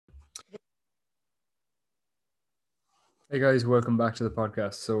Hey guys, welcome back to the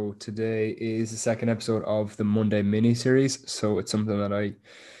podcast. So today is the second episode of the Monday mini series. So it's something that I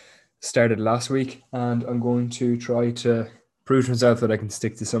started last week, and I'm going to try to prove to myself that I can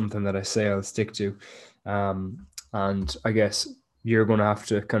stick to something that I say I'll stick to. And I guess you're going to have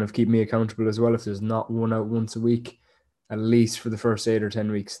to kind of keep me accountable as well. If there's not one out once a week, at least for the first 8 or 10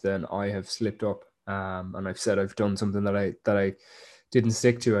 weeks, then I have slipped up. And I've said I've done something that I didn't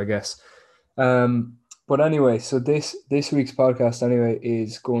stick to, I guess. But anyway, so this week's podcast anyway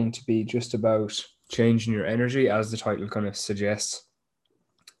is going to be just about changing your energy, as the title kind of suggests.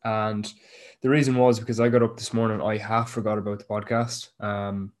 And the reason was because I got up this morning, I half forgot about the podcast.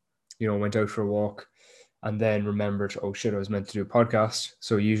 Went out for a walk and then remembered, oh shit, I was meant to do a podcast.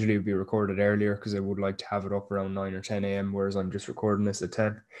 So usually it would be recorded earlier because I would like to have it up around 9 or 10 a.m., whereas I'm just recording this at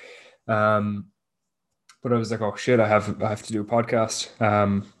 10. But I was like, oh shit, I have to do a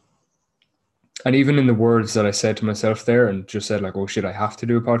podcast. And even in the words that I said to myself there and just said like, oh shit, I have to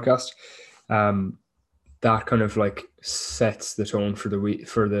do a podcast. Um, that kind of like sets the tone for the week,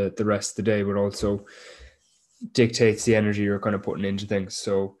 for the rest of the day, but also dictates the energy you're kind of putting into things.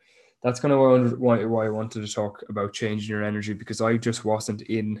 So that's kind of why I wanted to talk about changing your energy, because I just wasn't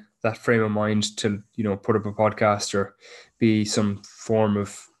in that frame of mind to, put up a podcast or be some form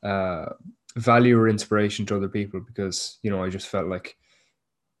of value or inspiration to other people, because, I just felt like,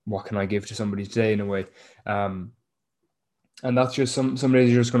 what can I give to somebody today in a way? Um, and that's just some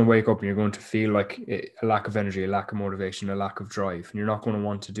days you're just going to wake up and you're going to feel like a lack of energy, a lack of motivation, a lack of drive, and you're not going to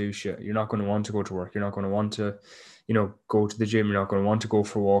want to do shit. You're not going to want to go to work. You're not going to want to, go to the gym. You're not going to want to go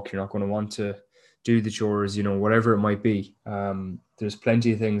for a walk. You're not going to want to do the chores, whatever it might be. There's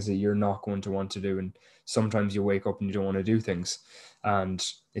plenty of things that you're not going to want to do, and sometimes you wake up and you don't want to do things, and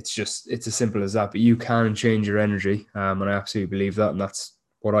it's as simple as that. But you can change your energy, and I absolutely believe that, and that's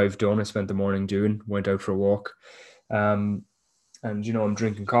what I've done. I spent the morning doing, went out for a walk. And I'm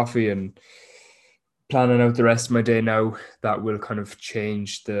drinking coffee and planning out the rest of my day now. That will kind of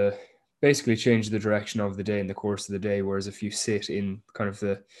basically change the direction of the day in the course of the day. Whereas if you sit in kind of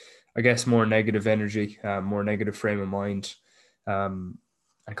the, I guess, more negative energy, more negative frame of mind, and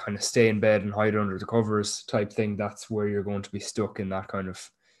kind of stay in bed and hide under the covers type thing, that's where you're going to be stuck in that kind of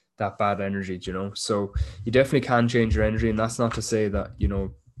that bad energy. So you definitely can change your energy, and that's not to say that,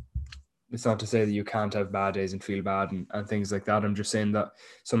 it's not to say that you can't have bad days and feel bad and things like that. I'm just saying that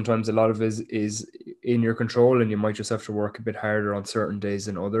sometimes a lot of it is in your control, and you might just have to work a bit harder on certain days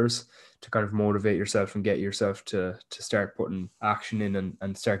than others to kind of motivate yourself and get yourself to start putting action in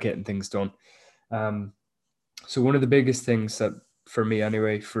and start getting things done. So one of the biggest things that, for me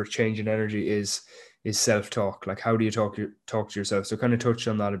anyway, for changing energy is self-talk. Like, how do you talk to yourself? So kind of touched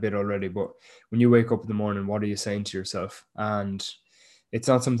on that a bit already, but when you wake up in the morning, what are you saying to yourself? And it's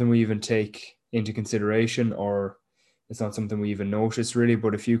not something we even take into consideration, or it's not something we even notice really.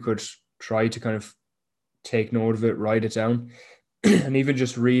 But if you could try to kind of take note of it, write it down, and even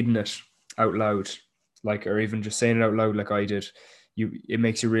just reading it out loud, like, or even just saying it out loud like I did, it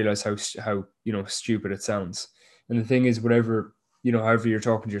makes you realize how stupid it sounds. And the thing is, whatever, however you're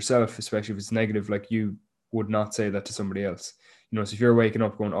talking to yourself, especially if it's negative, like, you would not say that to somebody else. So if you're waking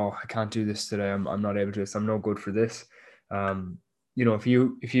up going, oh, I can't do this today, I'm not able to this, I'm no good for this.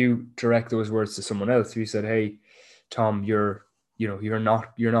 If you direct those words to someone else, if you said, hey, Tom, you're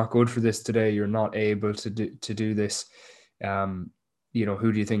not good for this today, you're not able to do this, who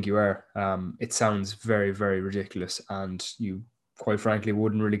do you think you are? It sounds very, very ridiculous, and you, quite frankly,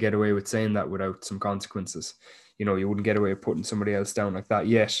 wouldn't really get away with saying that without some consequences. You wouldn't get away with putting somebody else down like that.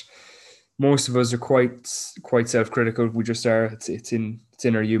 Yet most of us are quite self-critical. We just are. It's in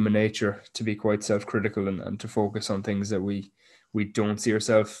our human nature to be quite self-critical, and to focus on things that we don't see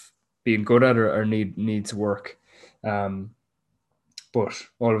ourselves being good at, or needs work. Um, but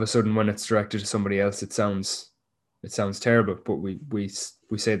all of a sudden, when it's directed to somebody else, it sounds terrible. But we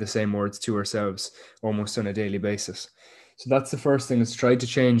say the same words to ourselves almost on a daily basis. So that's the first thing, is try to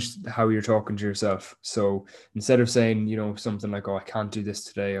change how you're talking to yourself. So instead of saying, something like, oh, I can't do this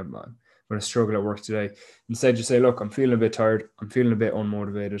today, I'm going to struggle at work today, instead just say, look, I'm feeling a bit tired, I'm feeling a bit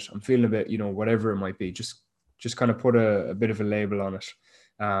unmotivated, I'm feeling a bit, whatever it might be. Just kind of put a bit of a label on it.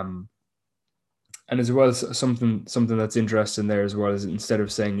 Um, and as well as something that's interesting there as well, is instead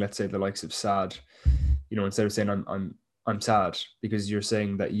of saying, let's say, the likes of sad, instead of saying I'm sad, because you're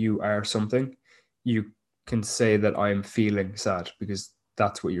saying that you are something, you can say that I'm feeling sad, because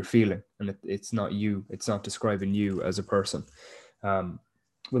that's what you're feeling, and it's not you, it's not describing you as a person. um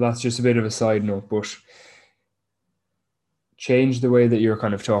well, that's just a bit of a side note, but change the way that you're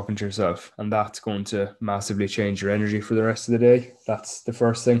kind of talking to yourself, and that's going to massively change your energy for the rest of the day. That's the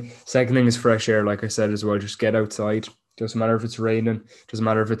first thing. Second thing is fresh air, like I said as well. Just get outside, Doesn't matter if it's raining. Doesn't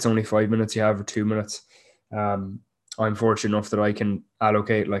matter if it's only 5 minutes you have or 2 minutes. I'm fortunate enough that I can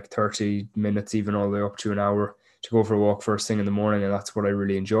allocate like 30 minutes, even all the way up to an hour, to go for a walk first thing in the morning. And that's what I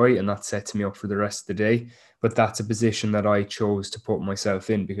really enjoy. And that sets me up for the rest of the day. But that's a position that I chose to put myself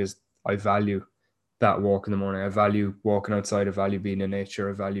in because I value that walk in the morning. I value walking outside. I value being in nature.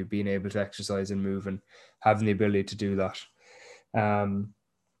 I value being able to exercise and move and having the ability to do that.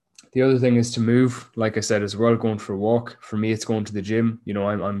 The other thing is to move, like I said as well, going for a walk. For me, it's going to the gym.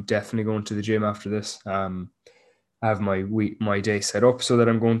 I'm definitely going to the gym after this. I have my day set up so that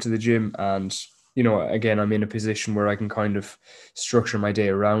I'm going to the gym, and again, I'm in a position where I can kind of structure my day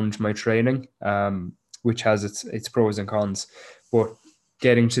around my training, which has its pros and cons. But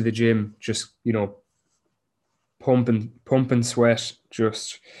getting to the gym, just pumping sweat,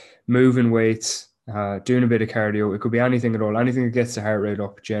 just moving weights, doing a bit of cardio. It could be anything at all, anything that gets the heart rate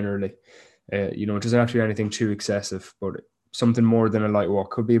up generally. It doesn't have to be anything too excessive, but something more than a light walk.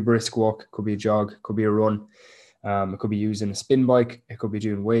 Could be a brisk walk, could be a jog, could be a run. It could be using a spin bike. It could be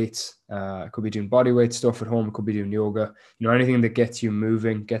doing weights. It could be doing body weight stuff at home. It could be doing yoga. Anything that gets you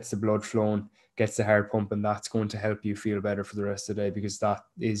moving, gets the blood flowing, gets the heart pumping. That's going to help you feel better for the rest of the day because that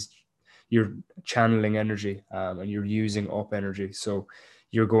is you're channeling energy and you're using up energy. So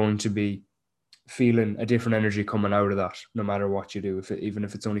you're going to be feeling a different energy coming out of that, no matter what you do. Even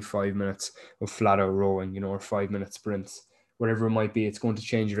if it's only 5 minutes of flat out rowing, or 5 minute sprints, whatever it might be, it's going to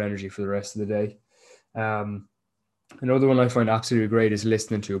change your energy for the rest of the day. Another one I find absolutely great is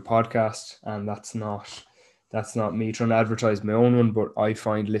listening to a podcast, and that's not me trying to advertise my own one, but I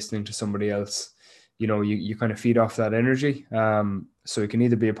find listening to somebody else, you kind of feed off that energy. So it can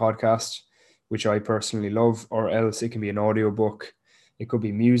either be a podcast, which I personally love, or else it can be an audiobook. It could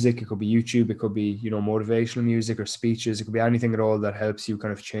be music, it could be YouTube, it could be, motivational music or speeches. It could be anything at all that helps you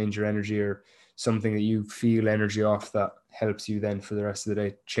kind of change your energy, or something that you feel energy off that helps you then for the rest of the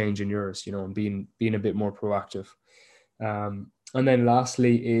day changing yours, and being a bit more proactive. And then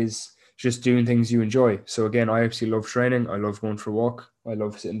lastly is just doing things you enjoy. So again, I absolutely love training. I love going for a walk. I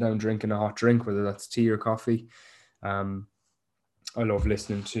love sitting down drinking a hot drink, whether that's tea or coffee. I love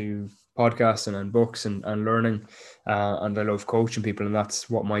listening to podcasts and books and learning, and I love coaching people, and that's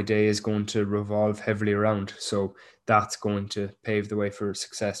what my day is going to revolve heavily around. So that's going to pave the way for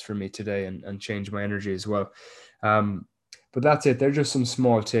success for me today and change my energy as well. But that's it. They're just some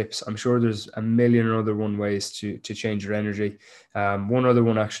small tips. I'm sure there's a million other ways to change your energy. One other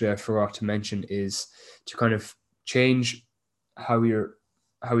one actually I forgot to mention is to kind of change how you're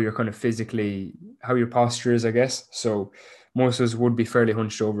kind of physically, how your posture is, I guess. So most of us would be fairly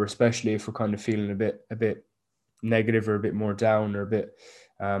hunched over, especially if we're kind of feeling a bit negative or a bit more down or a bit,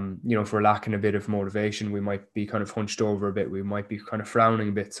 if we're lacking a bit of motivation, we might be kind of hunched over a bit. We might be kind of frowning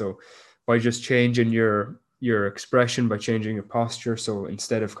a bit. So by just changing your expression, by changing your posture, so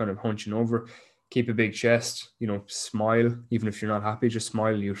instead of kind of hunching over, keep a big chest, smile. Even if you're not happy, just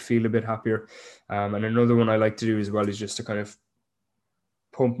smile. You'll feel a bit happier. And another one I like to do as well is just to kind of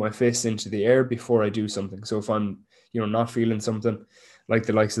pump my fist into the air before I do something. So if I'm, not feeling something, like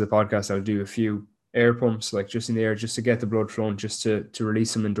the likes of the podcast, I'll do a few air pumps, like just in the air, just to get the blood flowing, just to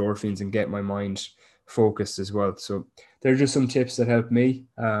release some endorphins and get my mind focused as well. So they're just some tips that help me.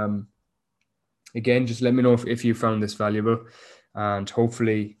 Again, just let me know if you found this valuable, and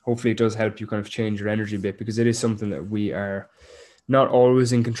hopefully it does help you kind of change your energy a bit, because it is something that we are not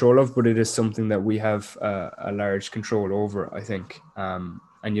always in control of, but it is something that we have a large control over, I think. And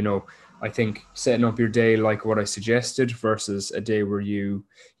I think setting up your day like what I suggested versus a day where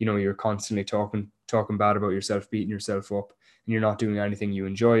you're constantly talking bad about yourself, beating yourself up, and you're not doing anything you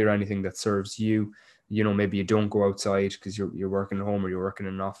enjoy or anything that serves you. Maybe you don't go outside because you're working at home, or you're working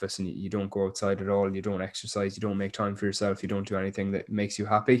in an office, and you don't go outside at all. You don't exercise. You don't make time for yourself. You don't do anything that makes you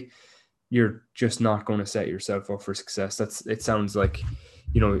happy. You're just not going to set yourself up for success. It sounds like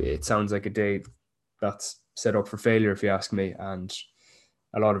a day that's set up for failure, if you ask me. And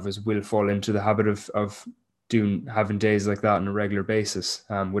a lot of us will fall into the habit of having days like that on a regular basis,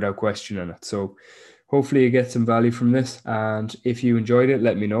 without questioning it. So hopefully you get some value from this. And if you enjoyed it,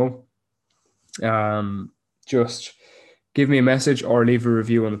 let me know. Just give me a message or leave a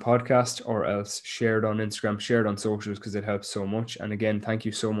review on the podcast, or else share it on Instagram, share it on socials, because it helps so much. And again, thank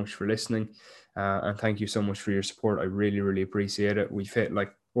you so much for listening. And thank you so much for your support. I really, really appreciate it. We've hit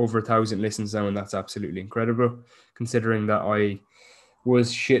like over 1,000 listens now, and that's absolutely incredible, considering that I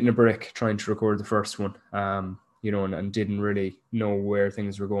was shitting a brick trying to record the first one, and didn't really know where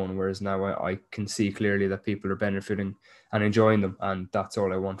things were going. Whereas now I can see clearly that people are benefiting and enjoying them. And that's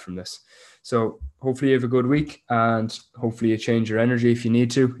all I want from this. So hopefully you have a good week, and hopefully you change your energy if you need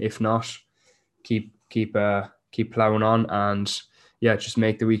to. If not, keep keep plowing on, and yeah, just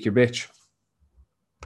make the week your bitch.